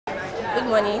Good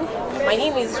morning. My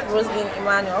name is Rosaline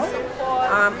Emmanuel.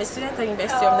 I'm a student at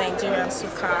University of Nigeria,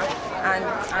 Nsukka, and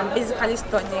I'm basically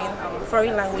studying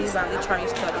foreign languages and literary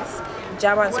studies,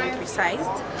 German to be precise.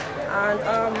 And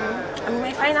I'm in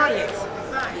my final year.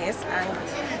 Yes, and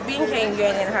being here in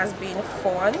UNN has been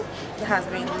fun. It has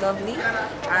been lovely,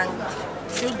 and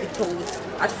truth be told,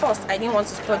 at first I didn't want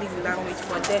to study the language,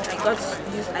 but then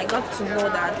I got to know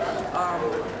that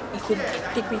it could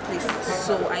take me places.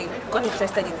 So I got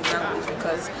interested in the language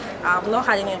because I've not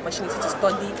had any opportunity to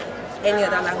study any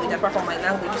other language apart from my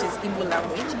language, which is Igbo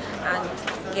language. And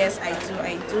yes, I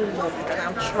do love it, and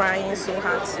I'm trying so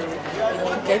hard to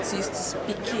get used to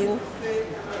speaking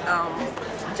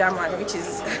German, which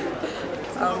is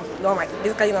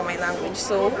basically not my language.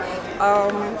 So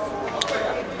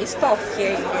it's tough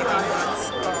here in Vietnam,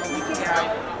 but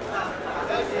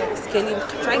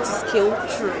trying to scale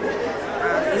through.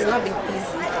 It's not been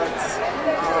easy, but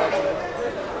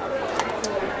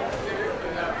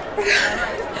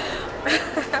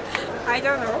I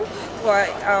don't know. But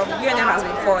UNN has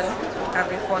been fun.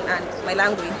 And my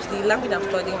language, the language I'm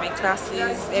studying, my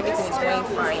classes, everything is going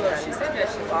fine,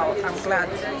 and wow, I'm glad.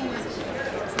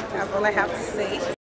 That's all I have to say.